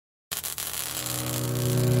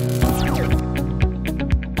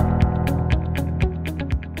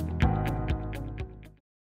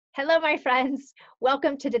Hello, my friends.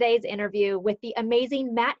 Welcome to today's interview with the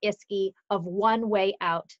amazing Matt Iske of One Way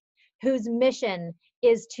Out, whose mission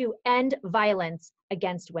is to end violence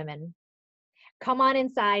against women. Come on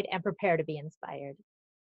inside and prepare to be inspired.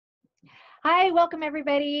 Hi, welcome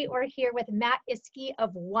everybody. We're here with Matt Iske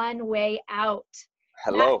of One Way Out.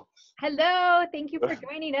 Hello. Matt, hello. Thank you for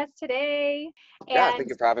joining us today. Yeah, thank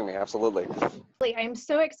you for having me. Absolutely. I'm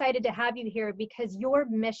so excited to have you here because your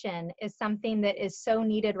mission is something that is so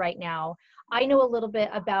needed right now. I know a little bit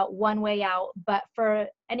about One Way Out, but for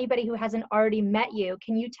anybody who hasn't already met you,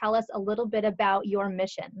 can you tell us a little bit about your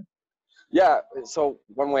mission? Yeah, so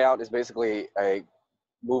One Way Out is basically a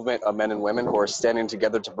movement of men and women who are standing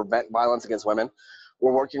together to prevent violence against women.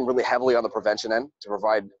 We're working really heavily on the prevention end to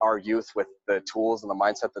provide our youth with the tools and the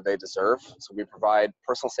mindset that they deserve. So we provide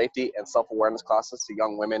personal safety and self-awareness classes to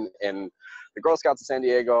young women in the Girl Scouts of San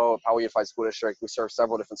Diego, Poway Unified District. We serve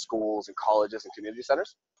several different schools and colleges and community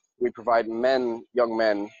centers. We provide young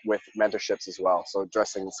men with mentorships as well. So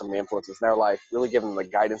addressing some of the influences in their life, really giving them the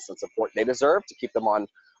guidance and support they deserve to keep them on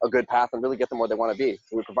a good path and really get them where they want to be.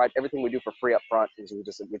 So we provide everything we do for free up front because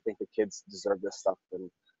we think the kids deserve this stuff, and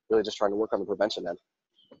really just trying to work on the prevention end.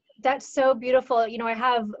 That's so beautiful. You know, I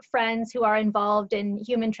have friends who are involved in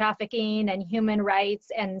human trafficking and human rights,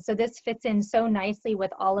 and so this fits in so nicely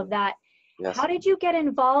with all of that. Yes. How did you get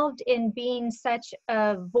involved in being such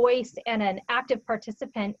a voice and an active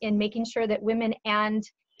participant in making sure that women and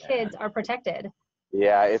kids are protected?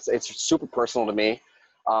 Yeah, it's super personal to me.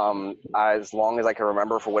 As long as I can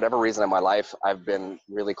remember, for whatever reason in my life, I've been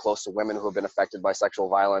really close to women who have been affected by sexual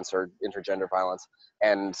violence or intergender violence.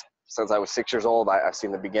 And since I was 6 years old, I've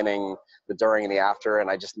seen the beginning, the during, and the after, and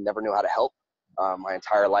I just never knew how to help. My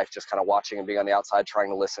entire life just kind of watching and being on the outside, trying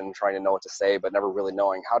to listen, trying to know what to say, but never really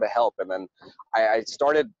knowing how to help. And then I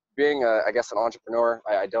started being, I guess, an entrepreneur.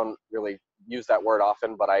 I don't really use that word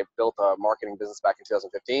often, but I built a marketing business back in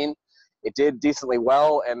 2015. It did decently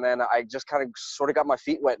well, and then I just kind of sort of got my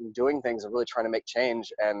feet wet in doing things and really trying to make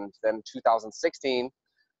change. And then 2016,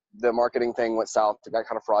 the marketing thing went south, it got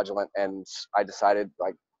kind of fraudulent, and I decided,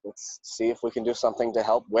 like, let's see if we can do something to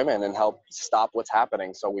help women and help stop what's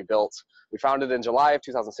happening. So we founded in July of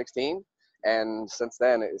 2016, and since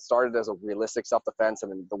then it started as a realistic self-defense,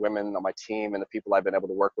 and then the women on my team and the people I've been able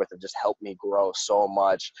to work with have just helped me grow so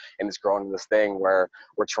much, and it's grown into this thing where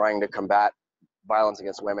we're trying to combat violence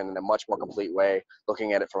against women in a much more complete way,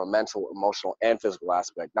 looking at it from a mental, emotional, and physical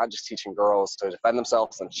aspect, not just teaching girls to defend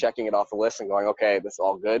themselves and checking it off the list and going, okay, this is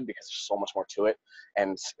all good, because there's so much more to it.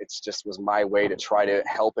 And it's just was my way to try to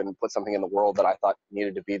help and put something in the world that I thought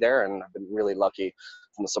needed to be there. And I've been really lucky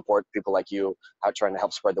from the support people like you, out trying to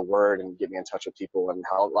help spread the word and get me in touch with people and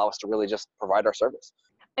allow us to really just provide our service.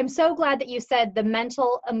 I'm so glad that you said the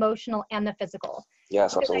mental, emotional, and the physical.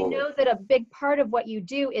 Yes, because absolutely. I know that a big part of what you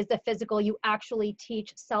do is the physical. You actually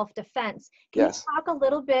teach self-defense. Can Yes. you talk a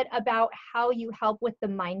little bit about how you help with the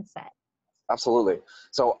mindset? Absolutely.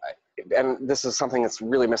 So, and this is something that's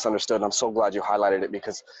really misunderstood, and I'm so glad you highlighted it,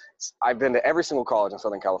 because I've been to every single college in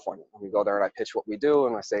Southern California. We go there and I pitch what we do,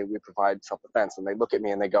 and I say we provide self-defense, and they look at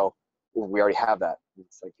me and they go, well, we already have that.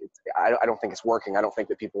 It's like, I don't think it's working. I don't think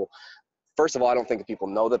that people, first of all, I don't think that people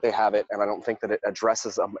know that they have it, and I don't think that it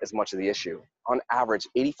addresses as much of the issue. On average,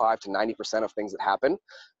 85 to 90% of things that happen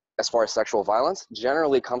as far as sexual violence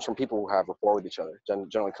generally comes from people who have rapport with each other,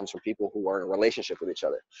 generally comes from people who are in a relationship with each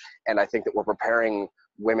other. And I think that we're preparing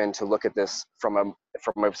women to look at this from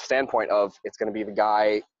a standpoint of, it's going to be the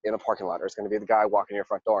guy in a parking lot, or it's going to be the guy walking in your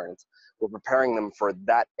front door. And we're preparing them for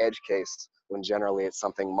that edge case when generally it's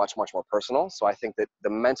something much, much more personal. So I think that the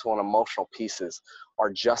mental and emotional pieces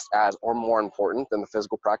are just as or more important than the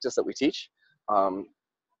physical practice that we teach.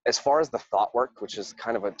 As far as the thought work, which is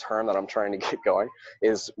kind of a term that I'm trying to get going,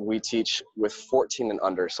 is we teach with 14 and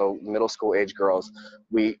under, so middle school age girls.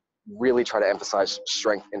 We really try to emphasize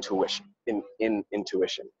strength, intuition, in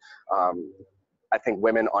intuition. I think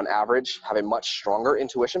women on average have a much stronger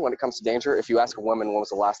intuition when it comes to danger. If you ask a woman when was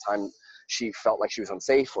the last time she felt like she was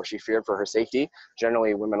unsafe or she feared for her safety,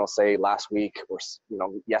 generally women will say last week, or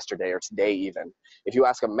yesterday, or today even. If you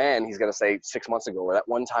ask a man, he's going to say 6 months ago, or that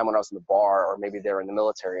one time when I was in the bar, or maybe they're in the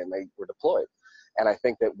military and they were deployed. And I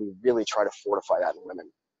think that we really try to fortify that in women,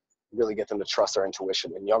 really get them to trust their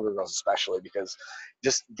intuition, and younger girls especially, because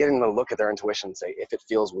just getting them to look at their intuition and say, if it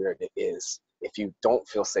feels weird, it is. If you don't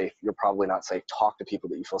feel safe, you're probably not safe. Talk to people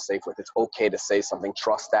that you feel safe with. It's okay to say something.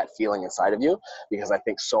 Trust that feeling inside of you, because I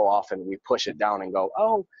think so often we push it down and go,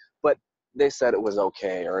 oh, but they said it was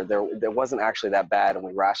okay, or there wasn't actually that bad, and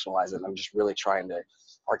we rationalize it. And I'm just really trying to,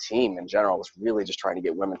 our team in general is really just trying to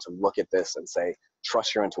get women to look at this and say,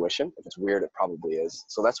 trust your intuition. If it's weird, it probably is.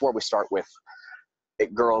 So that's where we start with.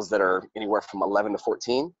 girls that are anywhere from 11 to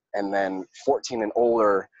 14, and then 14 and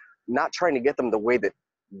older, not trying to get them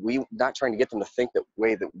not trying to get them to think the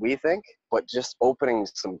way that we think, but just opening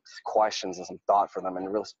some questions and some thought for them, and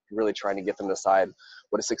really trying to get them to decide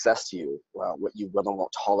what is success to you, what you will and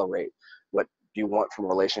won't tolerate, what do you want from a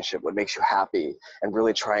relationship, what makes you happy, and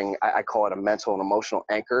really trying, I call it a mental and emotional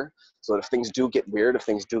anchor, so that if things do get weird, if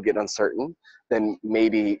things do get uncertain, then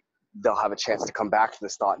maybe they'll have a chance to come back to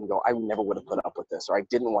this thought and go, I never would have put up with this, or I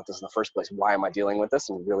didn't want this in the first place. Why am I dealing with this?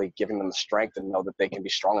 And really giving them the strength and know that they can be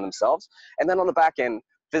strong in themselves. And then on the back end,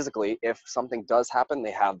 physically, if something does happen,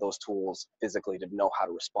 they have those tools physically to know how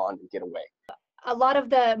to respond and get away. A lot of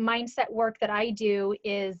the mindset work that I do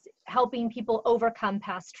is helping people overcome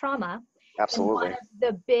past trauma. Absolutely. And one of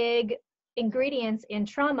the big ingredients in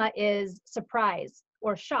trauma is surprise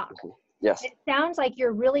or shock. Mm-hmm. Yes. It sounds like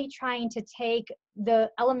you're really trying to take the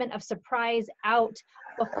element of surprise out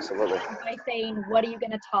Absolutely. by saying, what are you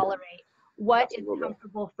going to tolerate? What Absolutely. is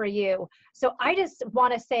comfortable for you? So I just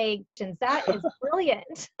want to say, that is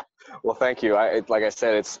brilliant. Well, thank you. Like I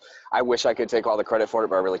said, I wish I could take all the credit for it,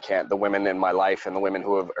 but I really can't. The women in my life and the women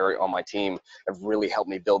who are on my team have really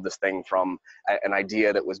helped me build this thing from an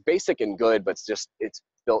idea that was basic and good, but it's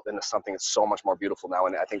built into something that's so much more beautiful now,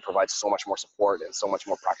 and I think provides so much more support and so much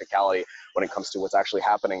more practicality when it comes to what's actually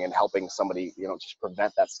happening and helping somebody, just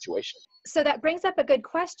prevent that situation. So that brings up a good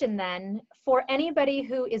question then. For anybody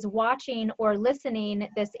who is watching or listening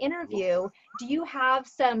this interview, do you have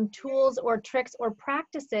some tools or tricks or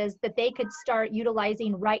practices that they could start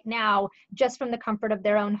utilizing right now just from the comfort of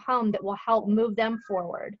their own home that will help move them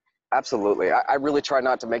forward? Absolutely. I really try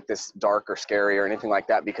not to make this dark or scary or anything like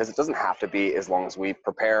that, because it doesn't have to be, as long as we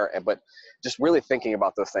prepare. But just really thinking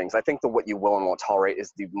about those things. I think that what you will and won't tolerate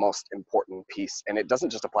is the most important piece. And it doesn't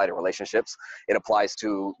just apply to relationships. It applies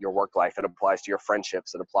to your work life. It applies to your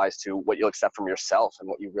friendships. It applies to what you'll accept from yourself and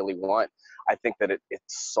what you really want. I think that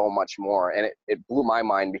it's so much more. And it blew my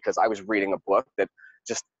mind, because I was reading a book that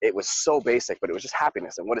it was so basic, but it was just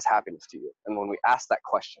happiness. And what is happiness to you? And when we ask that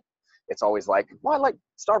question, it's always like, well, I like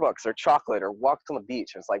Starbucks or chocolate or walks on the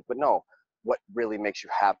beach. And it's like, but no, what really makes you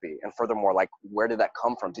happy? And furthermore, like, where did that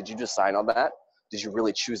come from? Did you decide on that? Did you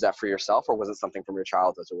really choose that for yourself? Or was it something from your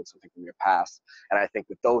childhood, or was it something from your past? And I think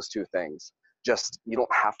with those two things, you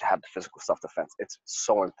don't have to have the physical self-defense. It's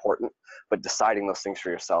so important, but deciding those things for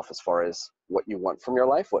yourself, as far as what you want from your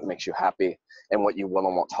life, what makes you happy, and what you will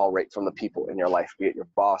and won't tolerate from the people in your life, be it your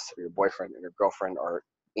boss or your boyfriend or your girlfriend or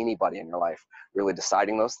anybody in your life. Really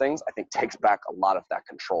deciding those things, I think, takes back a lot of that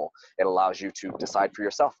control. It allows you to decide for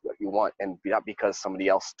yourself what you want, and not because somebody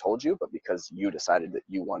else told you, but because you decided that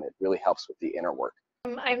you want it. Really helps with the inner work.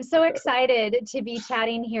 I'm so excited to be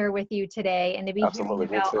chatting here with you today and to be Absolutely,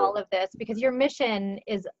 hearing about all of this, because your mission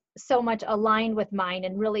is so much aligned with mine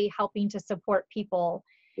and really helping to support people.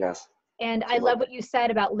 Yes. And Absolutely. I love what you said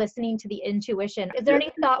about listening to the intuition. Is there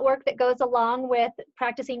any thought work that goes along with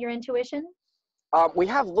practicing your intuition? We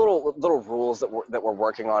have little rules that we're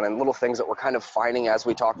working on, and little things that we're kind of finding as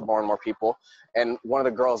we talk to more and more people. And one of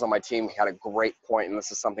the girls on my team had a great point, and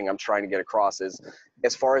this is something I'm trying to get across, is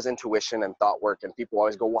as far as intuition and thought work, and people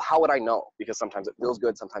always go, well, how would I know? Because sometimes it feels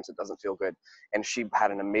good, sometimes it doesn't feel good. And she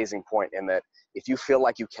had an amazing point in that if you feel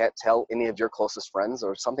like you can't tell any of your closest friends,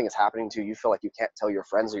 or something is happening to you, you feel like you can't tell your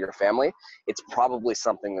friends or your family, it's probably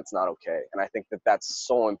something that's not okay. And I think that that's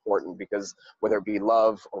so important, because whether it be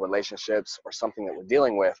love or relationships or something that we're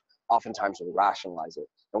dealing with, oftentimes we'll rationalize it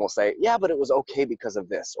and we'll say, yeah, but it was okay because of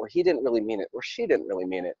this, or he didn't really mean it, or she didn't really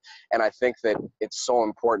mean it. And I think that it's so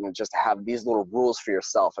important just to have these little rules for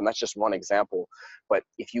yourself. And that's just one example. But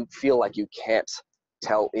if you feel like you can't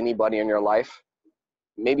tell anybody in your life,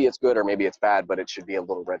 maybe it's good or maybe it's bad, but it should be a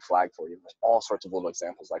little red flag for you. There's all sorts of little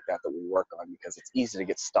examples like that we work on, because it's easy to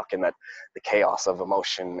get stuck in the chaos of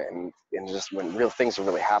emotion, and just when real things are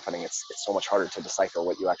really happening, it's so much harder to decipher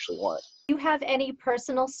what you actually want. Do you have any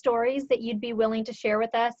personal stories that you'd be willing to share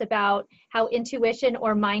with us about how intuition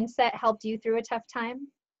or mindset helped you through a tough time?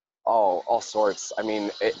 Oh, all sorts. I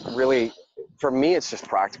mean, it really, for me, it's just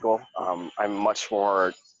practical. I'm much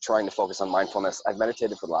more trying to focus on mindfulness. I've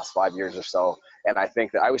meditated for the last 5 years or so. And I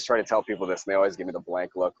think that I always try to tell people this, and they always give me the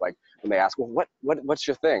blank look. Like when they ask, well, what's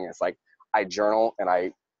your thing? It's like, I journal and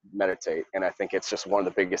I meditate. And I think it's just one of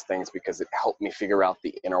the biggest things, because it helped me figure out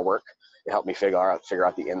the inner work. It helped me figure out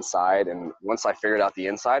the inside. And once I figured out the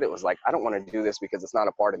inside, it was like, I don't want to do this because it's not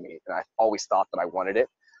a part of me. And I always thought that I wanted it.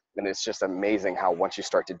 And it's just amazing how once you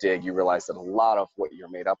start to dig, you realize that a lot of what you're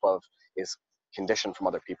made up of is conditioned from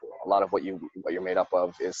other people. A lot of what you're made up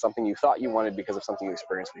of is something you thought you wanted because of something you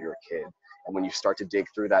experienced when you were a kid. And when you start to dig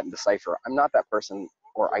through that and decipher, I'm not that person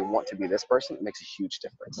or I want to be this person, it makes a huge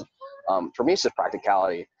difference. For me, it's just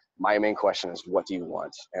practicality. My main question is, what do you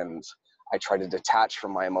want? And I try to detach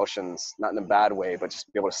from my emotions, not in a bad way, but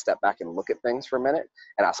just be able to step back and look at things for a minute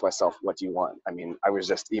and ask myself, what do you want? I mean, I was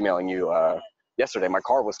just emailing you yesterday. My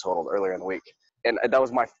car was totaled earlier in the week. And that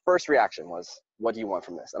was my first reaction was, what do you want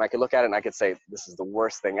from this? And I could look at it and I could say, this is the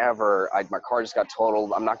worst thing ever. My car just got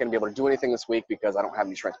totaled. I'm not going to be able to do anything this week because I don't have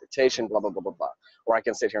any transportation, blah, blah, blah, blah, blah. Or I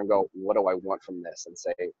can sit here and go, what do I want from this? And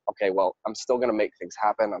say, okay, well, I'm still going to make things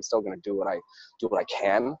happen. I'm still going to do what I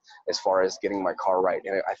can as far as getting my car right.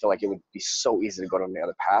 And I feel like it would be so easy to go down the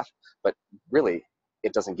other path, but really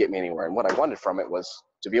it doesn't get me anywhere. And what I wanted from it was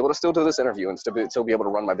to be able to still do this interview and still be able to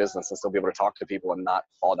run my business and still be able to talk to people and not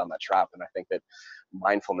fall down that trap. And I think that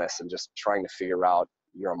mindfulness and just trying to figure out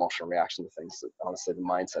your emotional reaction to things, honestly, the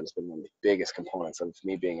mindset has been one of the biggest components of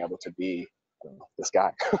me being able to be this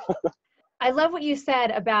guy. I love what you said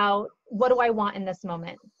about, what do I want in this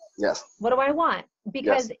moment? Yes. What do I want?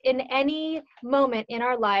 Because yes. in any moment in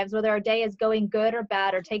our lives, whether our day is going good or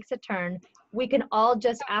bad or takes a turn, we can all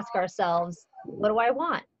just ask ourselves, what do I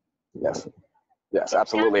want? Yes. Yes, It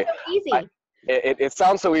absolutely. sounds so easy. It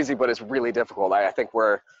sounds so easy, but it's really difficult. I think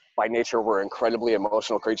by nature, we're incredibly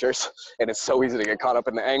emotional creatures, and it's so easy to get caught up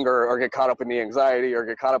in the anger or get caught up in the anxiety or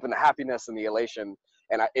get caught up in the happiness and the elation.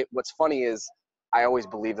 And what's funny is I always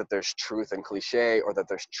believe that there's truth in cliche, or that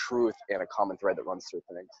there's truth in a common thread that runs through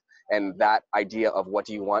things. And that idea of what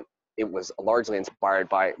do you want, it was largely inspired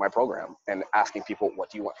by my program and asking people, what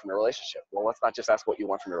do you want from your relationship? Well, let's not just ask what you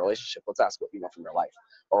want from your relationship. Let's ask what you want from your life,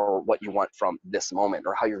 or what you want from this moment,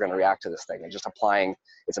 or how you're going to react to this thing. And just applying,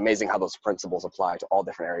 it's amazing how those principles apply to all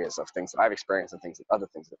different areas of things that I've experienced and things that other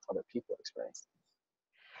people have experienced.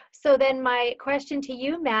 So then my question to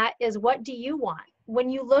you, Matt, is what do you want? When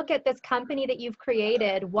you look at this company that you've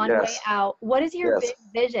created, One Way Out, what is your big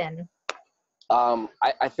vision?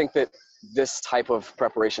 I think that this type of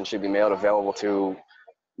preparation should be made available to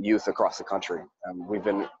youth across the country. We've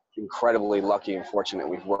been incredibly lucky and fortunate.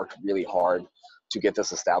 We've worked really hard to get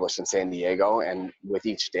this established in San Diego, and with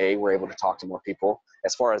each day we're able to talk to more people.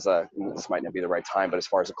 As far as this might not be the right time, but as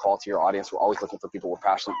far as a call to your audience, we're always looking for people who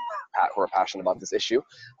are passionate about this issue.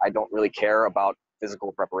 I don't really care about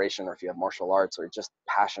physical preparation, or if you have martial arts, or just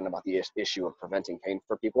passionate about the issue of preventing pain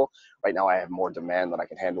for people. Right now I have more demand than I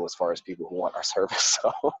can handle as far as people who want our service.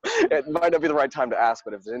 So it might not be the right time to ask,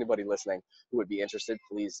 but if there's anybody listening who would be interested,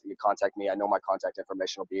 please contact me. I know my contact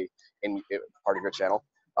information will be in part of your channel.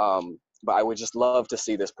 But I would just love to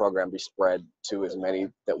see this program be spread to as many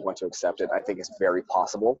that want to accept it. I think it's very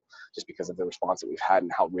possible, just because of the response that we've had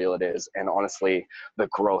and how real it is. And honestly, the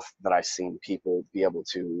growth that I've seen people be able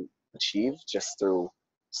to achieve just through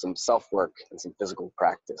some self-work and some physical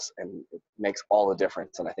practice. And it makes all the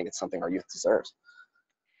difference. And I think it's something our youth deserves.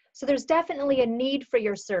 So there's definitely a need for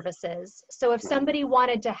your services. So if somebody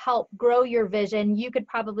wanted to help grow your vision, you could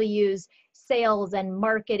probably use sales and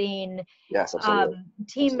marketing, yes, absolutely.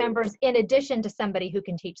 Team members, in addition to somebody who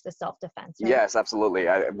can teach the self-defense. Right? Yes, absolutely.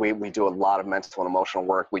 We do a lot of mental and emotional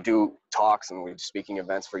work. We do talks and we do speaking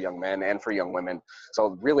events for young men and for young women.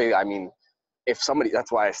 So really, I mean,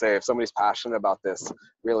 that's why I say, if somebody's passionate about this,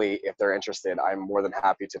 really, if they're interested, I'm more than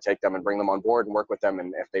happy to take them and bring them on board and work with them.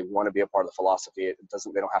 And if they want to be a part of the philosophy,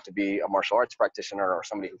 they don't have to be a martial arts practitioner or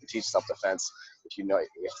somebody who can teach self-defense.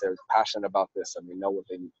 If they're passionate about this and they know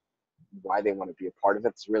why they want to be a part of it,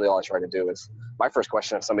 it's really all I try to do. Is my first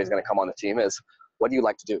question, if somebody's going to come on the team, is, what do you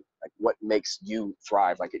like to do? Like, what makes you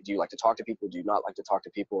thrive? Like, do you like to talk to people? Do you not like to talk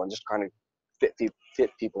to people? And just kind of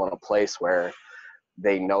fit people in a place where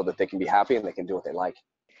they know that they can be happy and they can do what they like.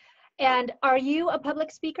 And are you a public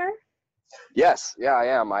speaker? Yes, yeah, I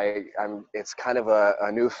am. I'm. It's kind of a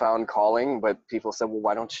newfound calling, but people said, well,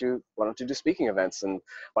 why don't you do speaking events, and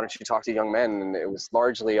why don't you talk to young men? And it was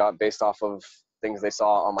largely based off of things they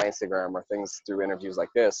saw on my Instagram or things through interviews like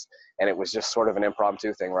this. And it was just sort of an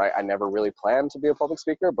impromptu thing, right? I never really planned to be a public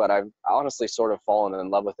speaker, but I've honestly sort of fallen in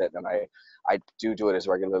love with it, and I do it as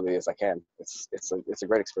regularly as I can. It's a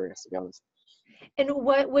great experience, to be honest. And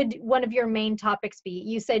what would one of your main topics be?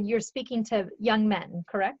 You said you're speaking to young men,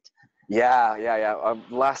 correct? Yeah.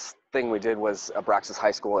 Last thing we did was Abraxas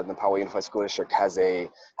High School in the Poway Unified School District had a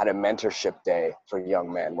mentorship day for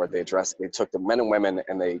young men, where they took the men and women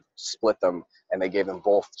and they split them, and they gave them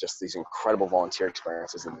both just these incredible volunteer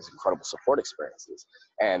experiences and these incredible support experiences.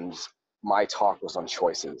 And my talk was on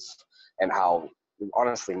choices, and how,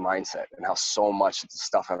 honestly, mindset, and how so much of the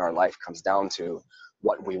stuff in our life comes down to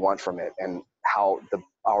what we want from it, and how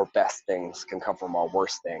our best things can come from our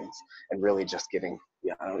worst things, and really just getting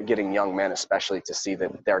young men especially to see that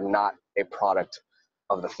they're not a product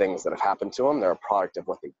of the things that have happened to them. They're a product of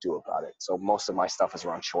what they do about it. So most of my stuff is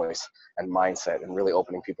around choice and mindset and really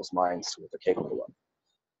opening people's minds to what they're capable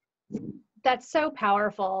of. That's so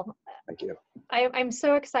powerful. Thank you. I'm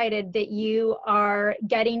so excited that you are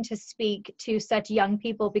getting to speak to such young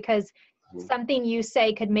people, because something you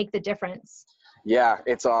say could make the difference. Yeah,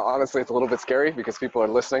 it's honestly, it's a little bit scary because people are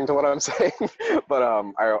listening to what I'm saying, but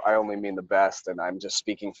I only mean the best, and I'm just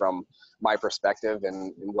speaking from my perspective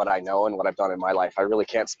and what I know and what I've done in my life. I really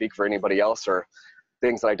can't speak for anybody else or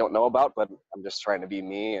things that I don't know about, but I'm just trying to be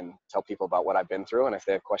me and tell people about what I've been through, and if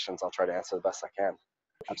they have questions, I'll try to answer the best I can.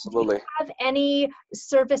 Absolutely. Do you have any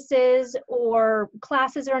services or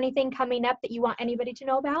classes or anything coming up that you want anybody to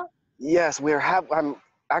know about? Yes, I'm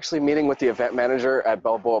actually meeting with the event manager at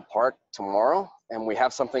Balboa Park tomorrow, and we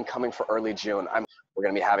have something coming for early June. We're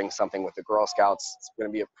going to be having something with the Girl Scouts. It's going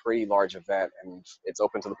to be a pretty large event, and it's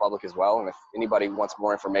open to the public as well. And if anybody wants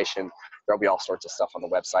more information, there'll be all sorts of stuff on the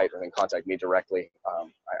website, or then contact me directly.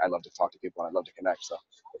 I love to talk to people, and I love to connect. So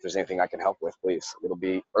if there's anything I can help with, please. It'll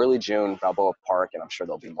be early June, Balboa Park, and I'm sure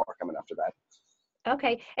there'll be more coming after that.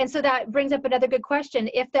 Okay, and so that brings up another good question.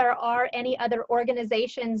 If there are any other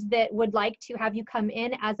organizations that would like to have you come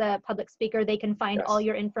in as a public speaker, they can find all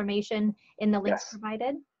your information in the links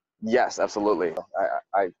provided? Yes, absolutely.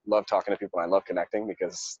 I love talking to people, and I love connecting,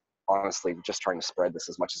 because honestly, we're just trying to spread this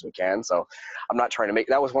as much as we can. So I'm not trying to make,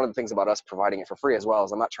 that was one of the things about us providing it for free as well,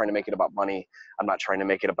 is I'm not trying to make it about money. I'm not trying to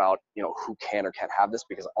make it about, who can or can't have this,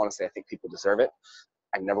 because honestly, I think people deserve it.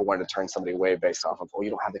 I never wanted to turn somebody away based off of, oh, you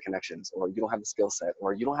don't have the connections, or you don't have the skill set,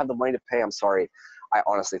 or you don't have the money to pay. I'm sorry. I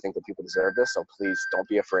honestly think that people deserve this. So please don't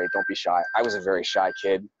be afraid. Don't be shy. I was a very shy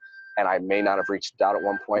kid, and I may not have reached out at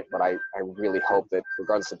one point, but I really hope that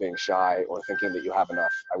regardless of being shy or thinking that you have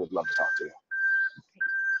enough, I would love to talk to you.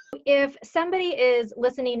 If somebody is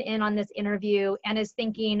listening in on this interview and is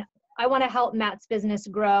thinking, I want to help Matt's business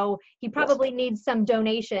grow, he probably needs some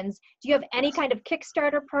donations. Do you have any kind of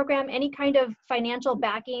Kickstarter program, any kind of financial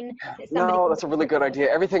backing? No, that's a really good idea.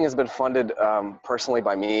 Everything has been funded personally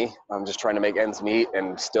by me. I'm just trying to make ends meet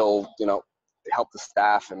and still, help the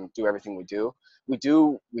staff and do everything we do. We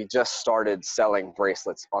just started selling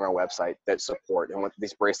bracelets on our website that support, and what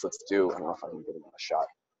these bracelets do, I don't know if I can give them a shot.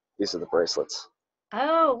 These are the bracelets.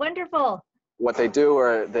 Oh, wonderful. What they do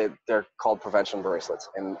are they're called prevention bracelets,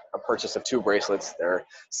 and a purchase of 2 bracelets, they're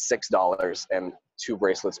 $6, and 2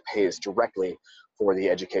 bracelets pays directly for the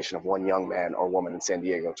education of 1 young man or woman in San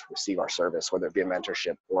Diego to receive our service, whether it be a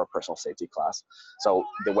mentorship or a personal safety class. So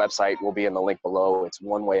the website will be in the link below. It's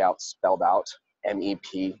One Way Out spelled out,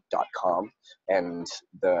 MEP.com, and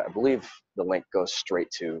I believe the link goes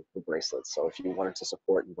straight to the bracelets. So if you wanted to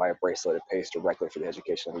support and buy a bracelet, it pays directly for the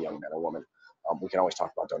education of a young man or woman. We can always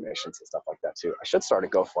talk about donations and stuff like that too. I should start a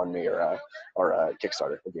GoFundMe or a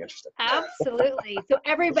Kickstarter. Would be interesting. Absolutely. So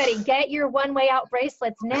everybody, get your One Way Out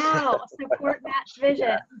bracelets now. Support Matt's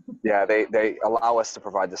vision. Yeah, they allow us to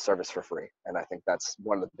provide this service for free, and I think that's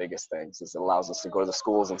one of the biggest things. Is it allows us to go to the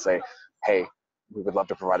schools and say, hey, we would love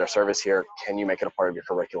to provide our service here. Can you make it a part of your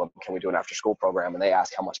curriculum? Can we do an after-school program? And they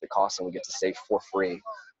ask how much it costs, and we get to stay for free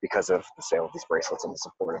because of the sale of these bracelets and the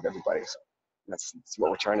support of everybody. So that's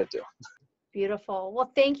what we're trying to do. Beautiful.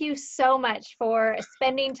 Well, thank you so much for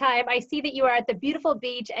spending time. I see that you are at the beautiful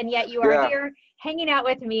beach, and yet you are here hanging out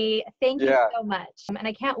with me. Thank you so much. And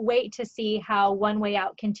I can't wait to see how One Way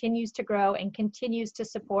Out continues to grow and continues to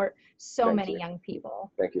support so many young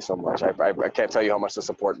people. Thank you so much. I can't tell you how much the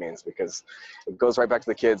support means, because it goes right back to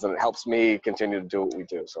the kids, and it helps me continue to do what we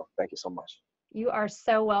do. So thank you so much. You are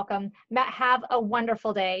so welcome. Matt, have a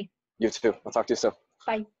wonderful day. You too. I'll talk to you soon.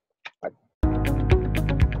 Bye.